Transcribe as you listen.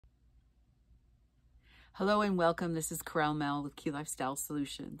Hello and welcome. This is Corel Mel with Key Lifestyle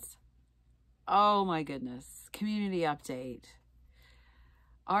Solutions. Oh my goodness. Community update.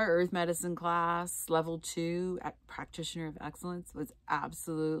 Our Earth Medicine class, level 2 at Practitioner of Excellence, was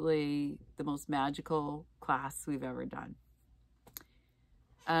absolutely the most magical class we've ever done.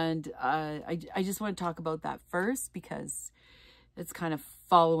 And I just want to talk about that first because it's kind of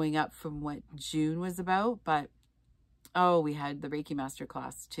following up from what June was about. But, we had the Reiki Master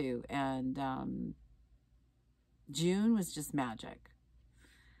class too. And June was just magic.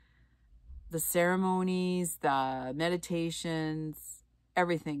 The ceremonies, the meditations,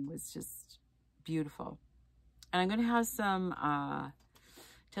 everything was just beautiful. And I'm going to have some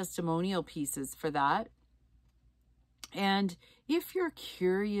testimonial pieces for that. And if you're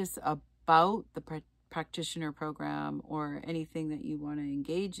curious about the practitioner program or anything that you want to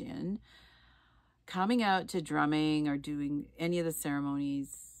engage in, coming out to drumming or doing any of the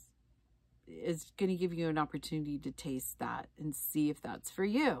ceremonies is going to give you an opportunity to taste that and see if that's for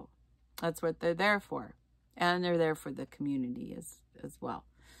you. That's what they're there for. And they're there for the community as well.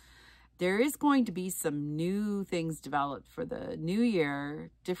 There is going to be some new things developed for the new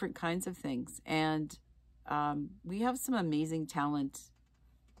year, different kinds of things. And we have some amazing talent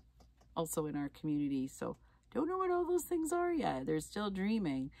also in our community. So don't know what all those things are yet. They're still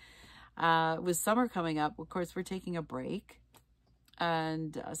dreaming. With summer coming up, of course, we're taking a break.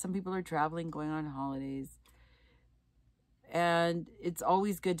 And some people are traveling, going on holidays. And it's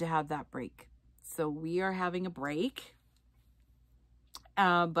always good to have that break. So we are having a break.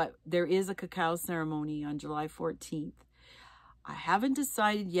 But there is a cacao ceremony on July 14th. I haven't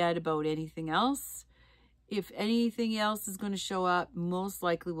decided yet about anything else. If anything else is going to show up, most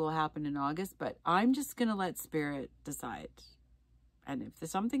likely will happen in August. But I'm just going to let Spirit decide. And if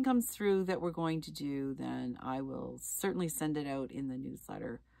something comes through that we're going to do, then I will certainly send it out in the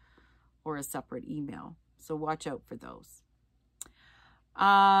newsletter or a separate email. So watch out for those.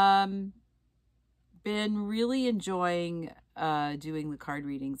 Been really enjoying doing the card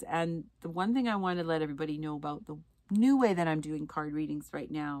readings. And the one thing I want to let everybody know about the new way that I'm doing card readings right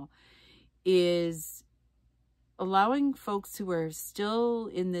now is allowing folks who are still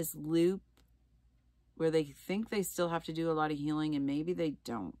in this loop where they think they still have to do a lot of healing and maybe they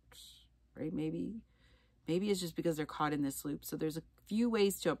don't, right? Maybe it's just because they're caught in this loop. So there's a few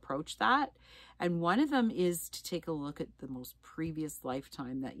ways to approach that. And one of them is to take a look at the most previous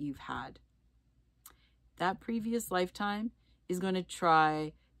lifetime that you've had. That previous lifetime is going to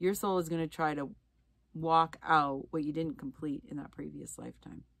try, your soul is going to try to walk out what you didn't complete in that previous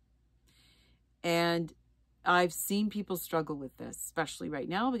lifetime. And I've seen people struggle with this, especially right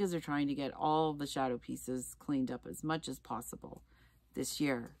now, because they're trying to get all the shadow pieces cleaned up as much as possible this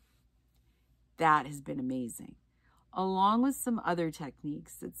year. That has been amazing, along with some other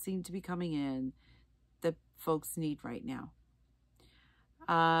techniques that seem to be coming in that folks need right now.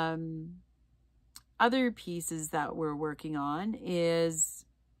 Other pieces that we're working on is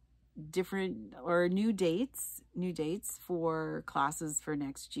different or new dates for classes for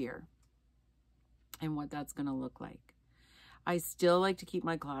next year. And what that's going to look like. I still like to keep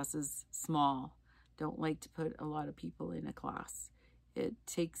my classes small. Don't like to put a lot of people in a class. It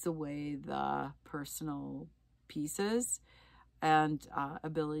takes away the personal pieces and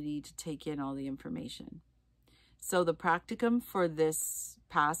ability to take in all the information. So the practicum for this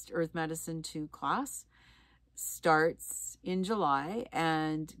past Earth Medicine 2 class starts in July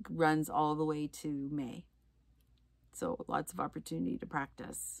and runs all the way to May. So lots of opportunity to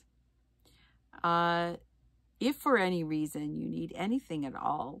practice. If for any reason you need anything at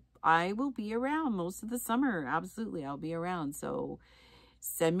all, I will be around most of the summer. Absolutely, I'll be around. So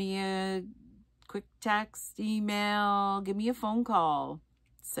send me a quick text, email, give me a phone call,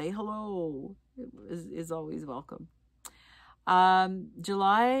 say hello. It is always welcome.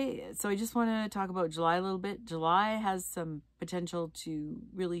 July, so I just want to talk about July a little bit. July has some potential to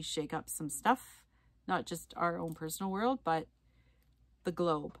really shake up some stuff, not just our own personal world, but the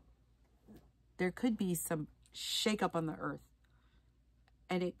globe. There could be some shakeup on the earth.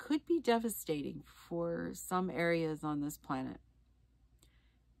 And it could be devastating for some areas on this planet.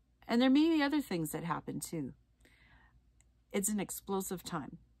 And there may be other things that happen too. It's an explosive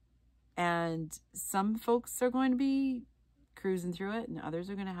time. And some folks are going to be cruising through it and others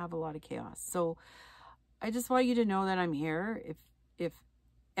are going to have a lot of chaos. So I just want you to know that I'm here. If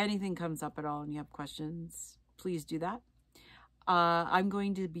anything comes up at all and you have questions, please do that. I'm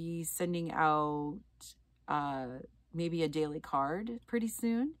going to be sending out maybe a daily card pretty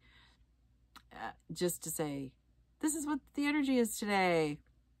soon, just to say, this is what the energy is today.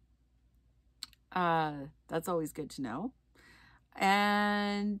 That's always good to know.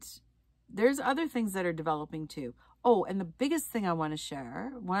 And there's other things that are developing too. Oh, and the biggest thing I want to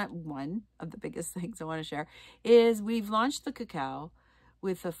share, one of the biggest things I want to share is we've launched the cacao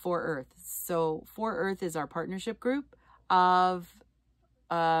with the 4Earth. So 4Earth is our partnership group of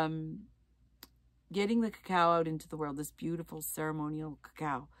getting the cacao out into the world, this beautiful ceremonial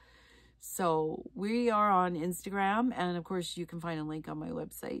cacao. So we are on Instagram, and of course you can find a link on my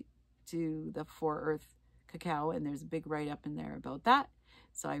website to the 4Earth cacao, and there's a big write-up in there about that.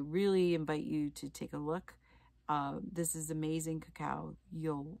 So I really invite you to take a look. This is amazing cacao.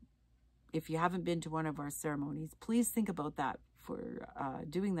 If you haven't been to one of our ceremonies, please think about that for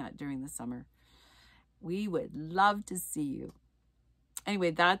doing that during the summer. We would love to see you.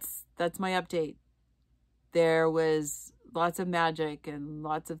 Anyway, that's my update. There was lots of magic and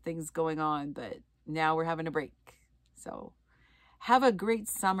lots of things going on, but now we're having a break. So have a great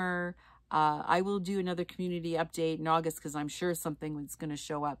summer. I will do another community update in August because I'm sure something was going to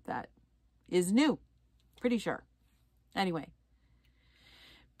show up that is new. Pretty sure. Anyway,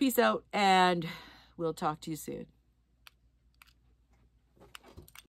 peace out, and we'll talk to you soon.